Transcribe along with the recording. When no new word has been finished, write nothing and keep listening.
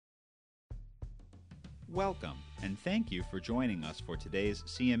Welcome, and thank you for joining us for today's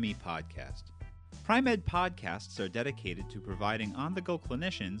CME podcast. Pri-Med podcasts are dedicated to providing on-the-go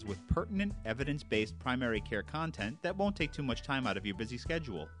clinicians with pertinent, evidence-based primary care content that won't take too much time out of your busy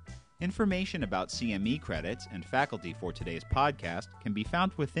schedule. Information about CME credits and faculty for today's podcast can be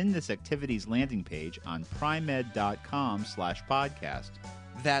found within this activity's landing page on primed.com/podcast.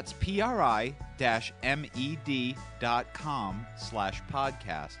 That's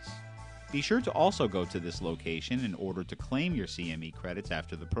pri-med.com/podcasts. Be sure to also go to this location in order to claim your CME credits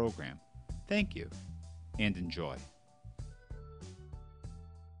after the program. Thank you, and enjoy.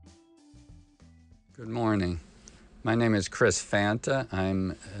 Good morning. My name is Chris Fanta.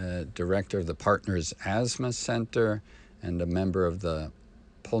 I'm director of the Partners Asthma Center and a member of the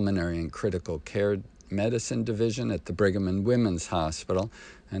Pulmonary and Critical Care Medicine Division at the Brigham and Women's Hospital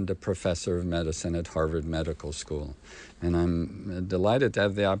and a professor of medicine at Harvard Medical School. And I'm delighted to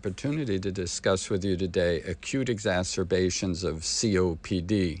have the opportunity to discuss with you today acute exacerbations of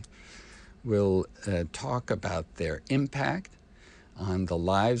COPD. We'll talk about their impact on the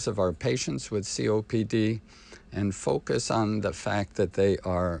lives of our patients with COPD and focus on the fact that they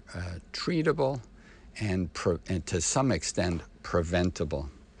are treatable and to some extent preventable.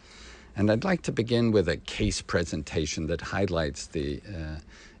 And I'd like to begin with a case presentation that highlights the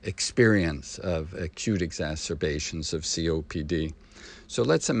experience of acute exacerbations of COPD. So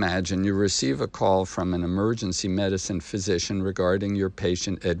let's imagine you receive a call from an emergency medicine physician regarding your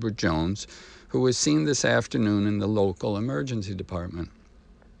patient, Edward Jones, who was seen this afternoon in the local emergency department.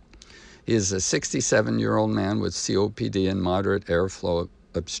 He is a 67-year-old man with COPD and moderate airflow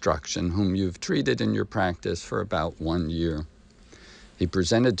obstruction whom you've treated in your practice for about 1 year. He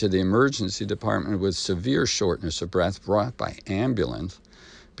presented to the emergency department with severe shortness of breath brought by ambulance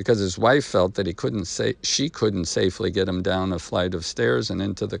because his wife felt that she couldn't safely get him down a flight of stairs and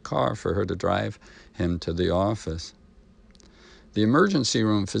into the car for her to drive him to the office. The emergency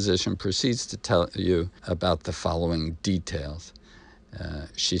room physician proceeds to tell you about the following details.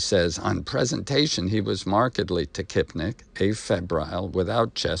 She says, on presentation, he was markedly tachypnic, afebrile,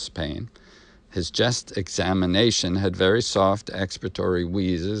 without chest pain. His chest examination had very soft expiratory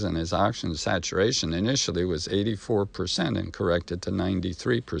wheezes, and his oxygen saturation initially was 84% and corrected to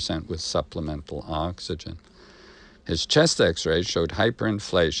 93% with supplemental oxygen. His chest x-ray showed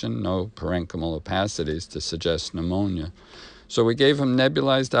hyperinflation, no parenchymal opacities to suggest pneumonia. So we gave him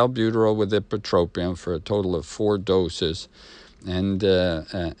nebulized albuterol with ipratropium for a total of 4 doses and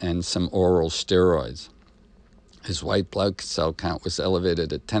some oral steroids. His white blood cell count was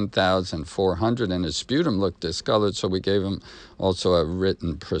elevated at 10,400 and his sputum looked discolored, so we gave him also a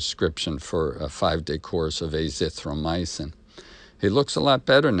written prescription for a 5-day course of azithromycin. He looks a lot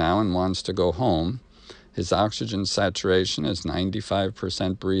better now and wants to go home. His oxygen saturation is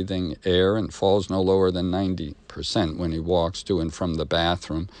 95% breathing air and falls no lower than 90% when he walks to and from the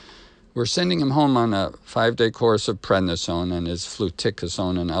bathroom. We're sending him home on a 5-day course of prednisone and his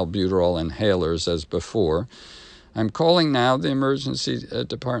fluticasone and albuterol inhalers as before. I'm calling now, the emergency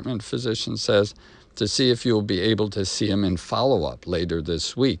department physician says, to see if you'll be able to see him in follow-up later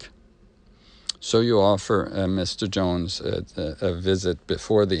this week. So you offer Mr. Jones a visit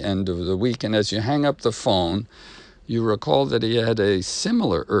before the end of the week, and as you hang up the phone, you recall that he had a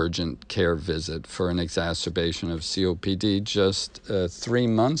similar urgent care visit for an exacerbation of COPD just 3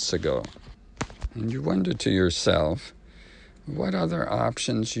 months ago. And you wonder to yourself, what other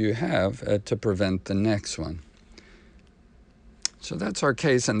options you have to prevent the next one? So that's our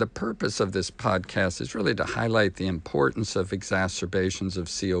case, and the purpose of this podcast is really to highlight the importance of exacerbations of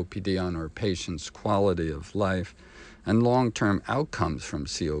COPD on our patients' quality of life and long-term outcomes from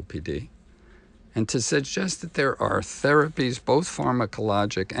COPD, and to suggest that there are therapies, both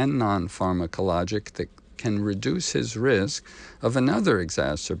pharmacologic and non-pharmacologic, that can reduce his risk of another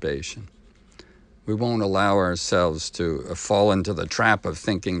exacerbation. We won't allow ourselves to fall into the trap of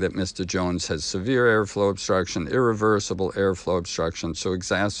thinking that Mr. Jones has severe airflow obstruction, irreversible airflow obstruction, so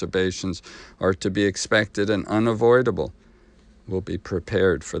exacerbations are to be expected and unavoidable. We'll be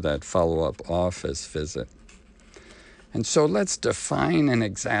prepared for that follow-up office visit. And so let's define an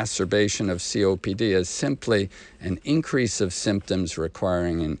exacerbation of COPD as simply an increase of symptoms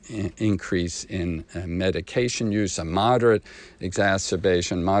requiring an increase in medication use. A moderate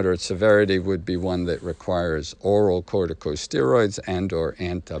exacerbation, moderate severity, would be one that requires oral corticosteroids and or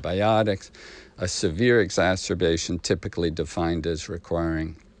antibiotics. A severe exacerbation, typically defined as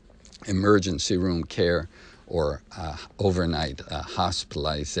requiring emergency room care or overnight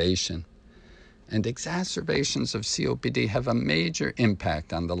hospitalization. And exacerbations of COPD have a major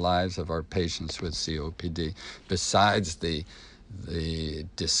impact on the lives of our patients with COPD. Besides the the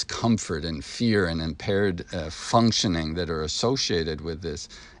discomfort and fear and impaired functioning that are associated with this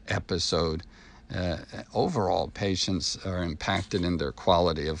episode, overall patients are impacted in their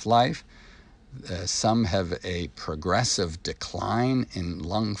quality of life. Some have a progressive decline in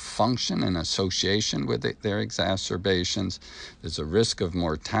lung function in association with their exacerbations. There's a risk of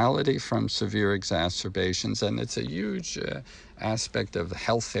mortality from severe exacerbations, and it's a huge aspect of the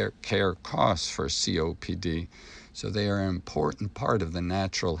health care costs for COPD. So they are an important part of the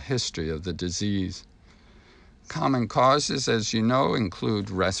natural history of the disease. Common causes, as you know, include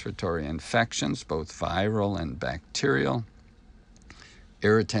respiratory infections, both viral and bacterial,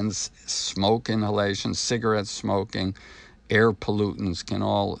 irritants, smoke inhalation, cigarette smoking, air pollutants can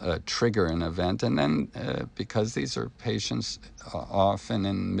all trigger an event. And then because these are patients often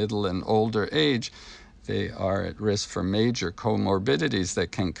in middle and older age, they are at risk for major comorbidities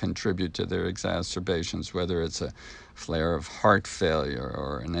that can contribute to their exacerbations, whether it's a flare of heart failure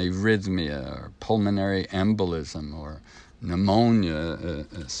or an arrhythmia or pulmonary embolism or pneumonia,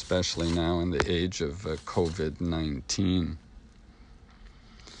 especially now in the age of COVID-19.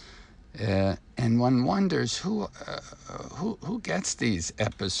 And one wonders who gets these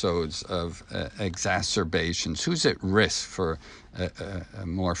episodes of exacerbations, who's at risk for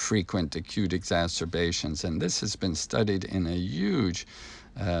more frequent acute exacerbations. And this has been studied in a huge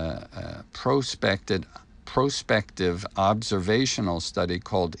prospective observational study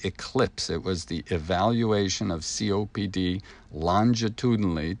called ECLIPSE. It was the evaluation of COPD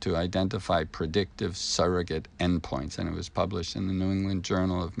longitudinally to identify predictive surrogate endpoints, and it was published in the New England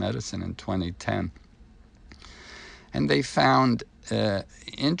Journal of Medicine in 2010. And they found,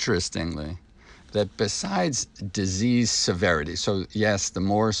 interestingly, that besides disease severity, so yes, the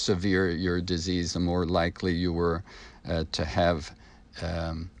more severe your disease, the more likely you were to have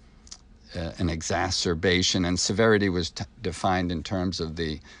an exacerbation, and severity was defined in terms of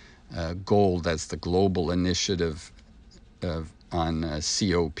the GOLD, that's the Global Initiative on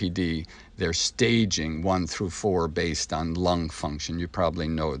COPD. They're staging 1 through 4 based on lung function. You probably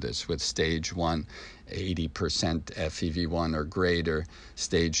know this. With stage 1, 80% FEV1 or greater.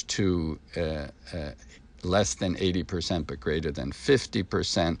 Stage 2, less than 80% but greater than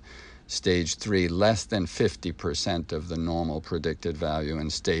 50%. Stage 3, less than 50% of the normal predicted value.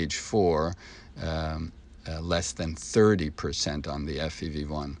 And stage 4, less than 30% on the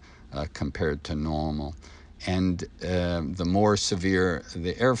FEV1 compared to normal. And the more severe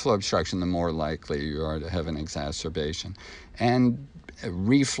the airflow obstruction, the more likely you are to have an exacerbation. And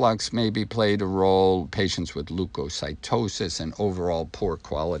reflux maybe played a role, patients with leukocytosis and overall poor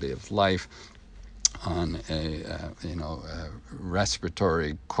quality of life on a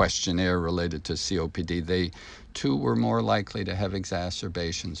respiratory questionnaire related to COPD. They too were more likely to have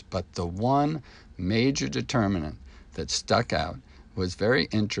exacerbations. But the one major determinant that stuck out was, very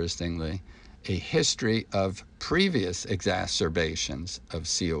interestingly, a history of previous exacerbations of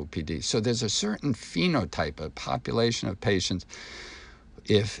COPD. So there's a certain phenotype, a population of patients.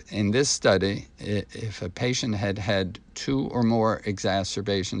 If in this study, if a patient had had 2 or more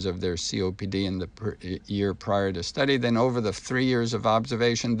exacerbations of their COPD in the year prior to study, then over the 3 years of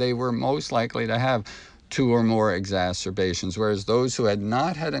observation, they were most likely to have 2 or more exacerbations, whereas those who had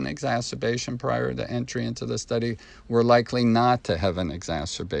not had an exacerbation prior to entry into the study were likely not to have an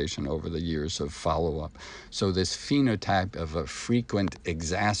exacerbation over the years of follow-up. So this phenotype of a frequent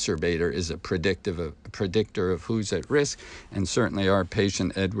exacerbator is a predictor of who's at risk, and certainly our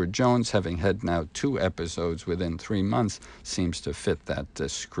patient Edward Jones, having had now 2 episodes within 3 months, seems to fit that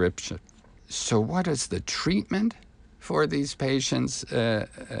description. So what is the treatment for these patients?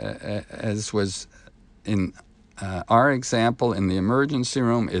 As was in our example, in the emergency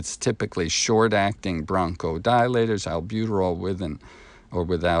room, it's typically short-acting bronchodilators, albuterol with or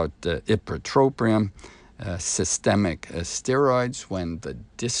without ipratropium, systemic steroids when the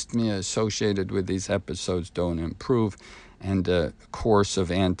dyspnea associated with these episodes don't improve, and a course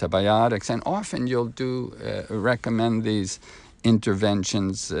of antibiotics. And often you'll recommend these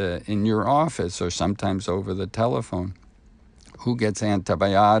interventions in your office or sometimes over the telephone. Who gets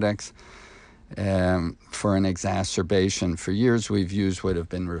antibiotics for an exacerbation? For years we've used what have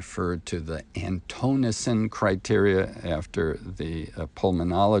been referred to the Antonisen criteria after the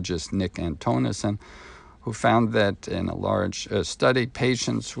pulmonologist Nick Antonisen, who found that in a large study,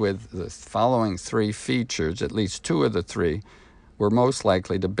 patients with the following 3 features, at least 2 of the 3, were most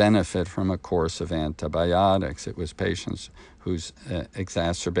likely to benefit from a course of antibiotics. It was patients whose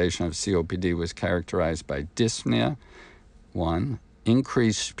exacerbation of COPD was characterized by dyspnea, 1,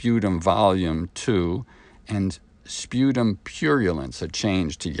 increased sputum volume, 2, and sputum purulence, a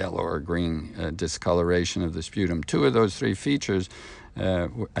change to yellow or green discoloration of the sputum. 2 of those 3 features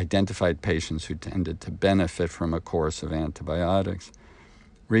identified patients who tended to benefit from a course of antibiotics.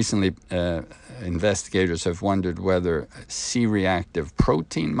 Recently, investigators have wondered whether C-reactive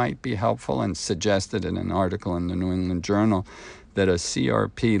protein might be helpful and suggested in an article in the New England Journal that a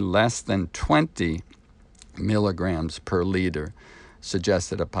CRP less than 20 milligrams per liter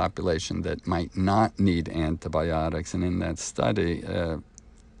suggested a population that might not need antibiotics. And in that study,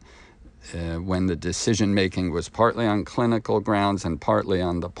 when the decision-making was partly on clinical grounds and partly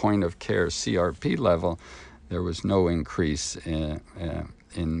on the point-of-care CRP level, there was no increase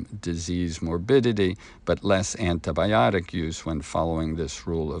in disease morbidity, but less antibiotic use when following this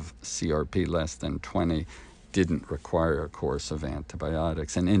rule of CRP less than 20 didn't require a course of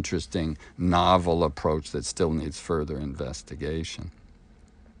antibiotics. An interesting, novel approach that still needs further investigation.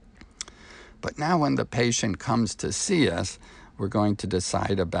 But now when the patient comes to see us, we're going to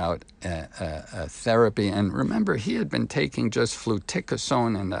decide about a therapy. And remember, he had been taking just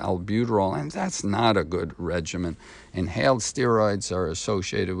fluticasone and albuterol, and that's not a good regimen. Inhaled steroids are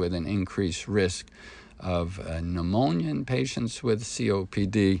associated with an increased risk of pneumonia in patients with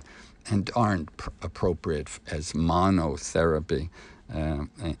COPD and aren't appropriate as monotherapy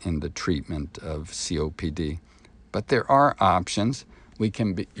in the treatment of COPD. But there are options. We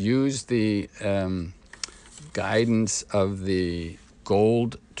can use the guidance of the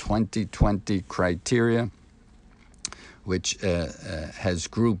GOLD 2020 criteria, which has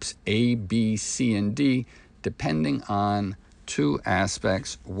groups A, B, C, and D, depending on 2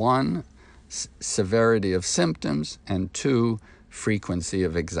 aspects. 1, severity of symptoms, and 2, frequency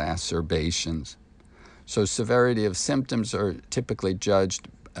of exacerbations. So severity of symptoms are typically judged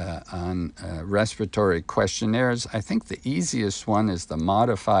on respiratory questionnaires. I think the easiest one is the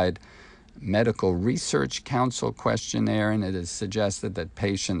Modified Medical Research Council questionnaire, and it is suggested that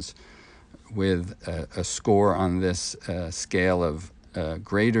patients with a score on this scale of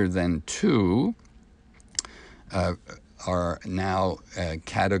greater than 2 are now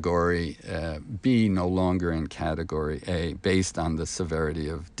category B, no longer in category A, based on the severity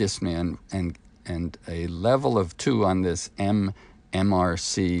of dyspnea, and a level of 2 on this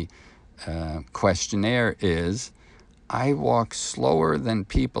MRC questionnaire is: I walk slower than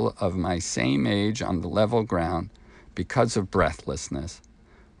people of my same age on the level ground because of breathlessness,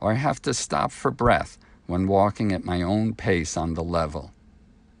 or I have to stop for breath when walking at my own pace on the level.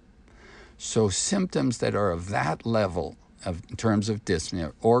 So symptoms that are of that level in terms of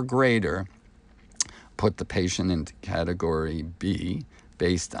dyspnea or greater put the patient into category B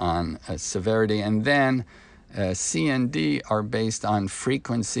based on severity, and then C and D are based on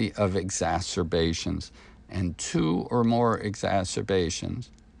frequency of exacerbations. And 2 or more exacerbations,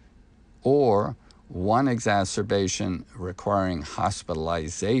 or 1 exacerbation requiring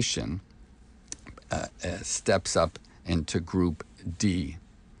hospitalization, steps up into group D.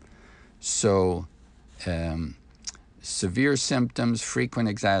 So severe symptoms, frequent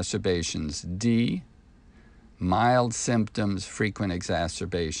exacerbations, D. Mild symptoms, frequent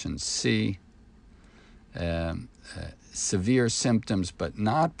exacerbations, C. Severe symptoms but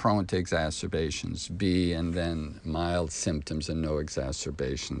not prone to exacerbations, B, and then mild symptoms and no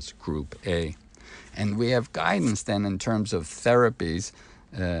exacerbations, group A. And we have guidance then in terms of therapies,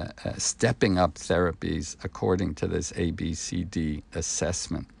 stepping up therapies according to this ABCD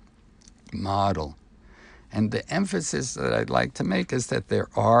assessment model. And the emphasis that I'd like to make is that there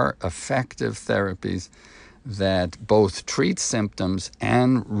are effective therapies that both treat symptoms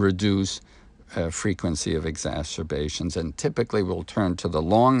and reduce frequency of exacerbations, and typically we'll turn to the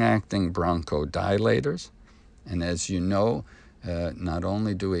long-acting bronchodilators. And as you know, not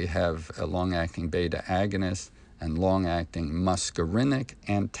only do we have a long-acting beta agonist and long-acting muscarinic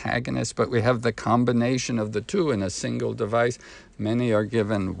antagonist, but we have the combination of the 2 in a single device. Many are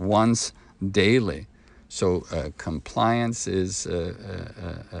given once daily. So compliance is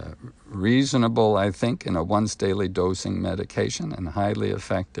reasonable, I think, in a once daily dosing medication, and highly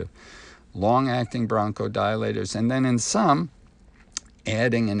effective. Long-acting bronchodilators, and then in some,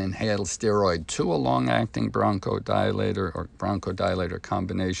 adding an inhaled steroid to a long-acting bronchodilator or bronchodilator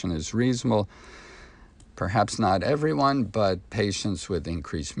combination is reasonable. Perhaps not everyone, but patients with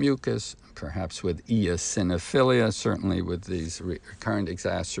increased mucus, perhaps with eosinophilia, certainly with these recurrent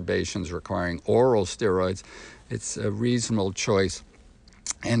exacerbations requiring oral steroids, it's a reasonable choice.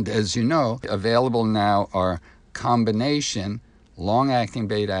 And as you know, available now are combination long-acting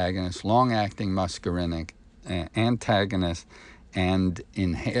beta agonist, long-acting muscarinic antagonist, and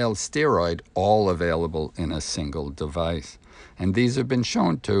inhaled steroid, all available in a single device. And these have been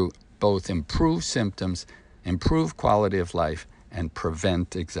shown to both improve symptoms improve quality of life, and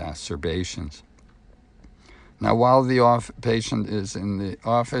prevent exacerbations. Now, while the patient is in the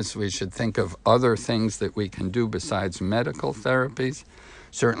office, we should think of other things that we can do besides medical therapies.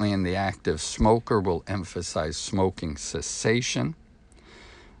 Certainly in the active smoker, we'll emphasize smoking cessation.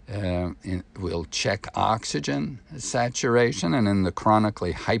 We'll check oxygen saturation, and in the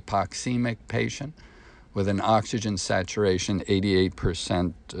chronically hypoxemic patient with an oxygen saturation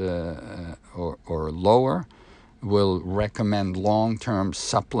 88% or lower, we'll recommend long-term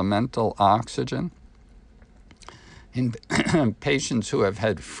supplemental oxygen. In patients who have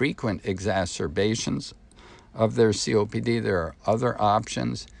had frequent exacerbations of their COPD, there are other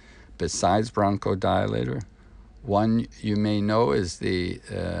options besides bronchodilator. One you may know is the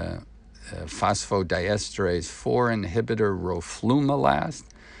phosphodiesterase 4 inhibitor roflumilast,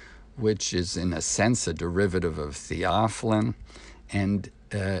 which is in a sense a derivative of theophylline, and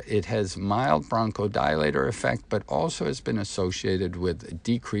it has mild bronchodilator effect, but also has been associated with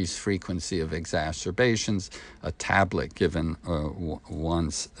decreased frequency of exacerbations, a tablet given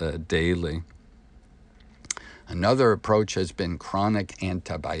once daily. Another approach has been chronic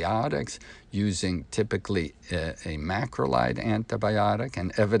antibiotics, using typically a macrolide antibiotic,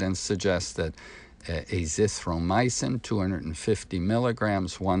 and evidence suggests that azithromycin, 250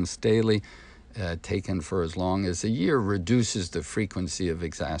 milligrams once daily, taken for as long as a year, reduces the frequency of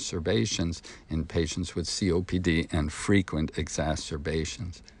exacerbations in patients with COPD and frequent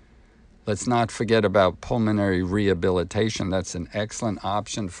exacerbations. Let's not forget about pulmonary rehabilitation. That's an excellent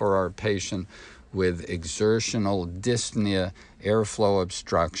option for our patient with exertional dyspnea, airflow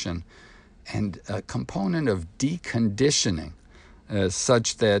obstruction, and a component of deconditioning,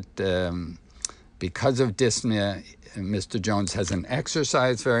 such that because of dyspnea, Mr. Jones hasn't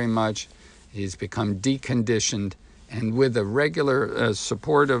exercised very much. He's become deconditioned, and with a regular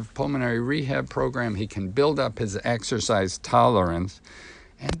supportive pulmonary rehab program, he can build up his exercise tolerance.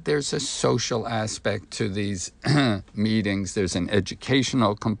 And there's a social aspect to these meetings. There's an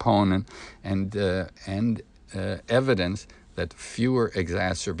educational component and evidence that fewer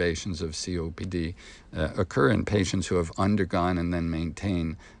exacerbations of COPD occur in patients who have undergone and then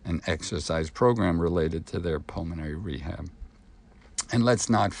maintain an exercise program related to their pulmonary rehab. And let's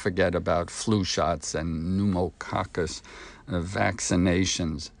not forget about flu shots and pneumococcus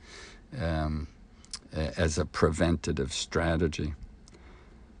vaccinations as a preventative strategy.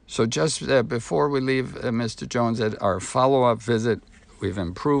 So just before we leave Mr. Jones, at our follow-up visit, we've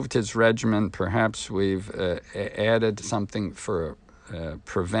improved his regimen. Perhaps we've added something for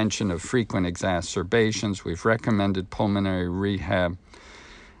prevention of frequent exacerbations. We've recommended pulmonary rehab.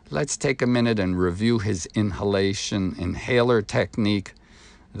 Let's take a minute and review his inhaler technique.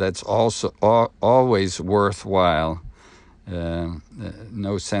 That's also always worthwhile.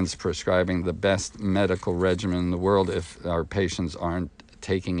 No sense prescribing the best medical regimen in the world if our patients aren't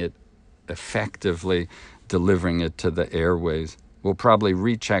taking it effectively, delivering it to the airways. We'll probably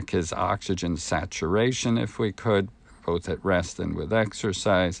recheck his oxygen saturation if we could, both at rest and with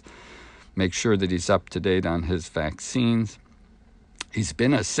exercise. Make sure that he's up to date on his vaccines. He's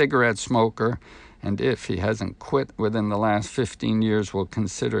been a cigarette smoker, and if he hasn't quit within the last 15 years, we'll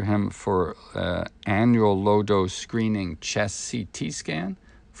consider him for annual low-dose screening chest CT scan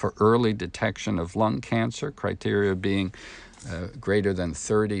for early detection of lung cancer, criteria being greater than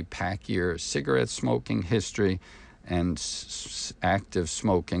 30 pack-year cigarette smoking history and active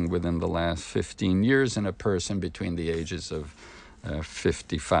smoking within the last 15 years in a person between the ages of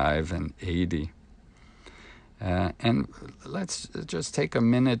 55 and 80. And let's just take a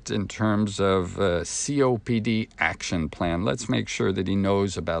minute in terms of COPD action plan. Let's make sure that he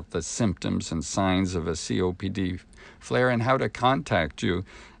knows about the symptoms and signs of a COPD flare and how to contact you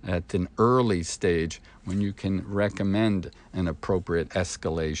at an early stage when you can recommend an appropriate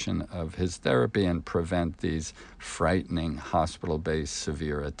escalation of his therapy and prevent these frightening hospital-based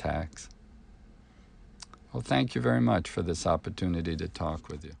severe attacks. Well, thank you very much for this opportunity to talk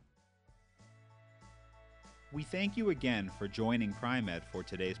with you. We thank you again for joining Pri-Med for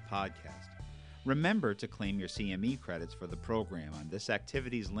today's podcast. Remember to claim your CME credits for the program on this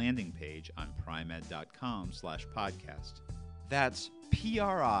activity's landing page on primed.com/podcast. That's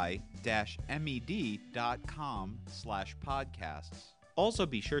pri-med.com/podcasts. Also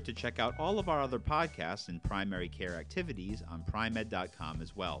be sure to check out all of our other podcasts and primary care activities on primed.com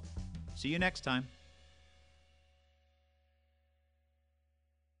as well. See you next time.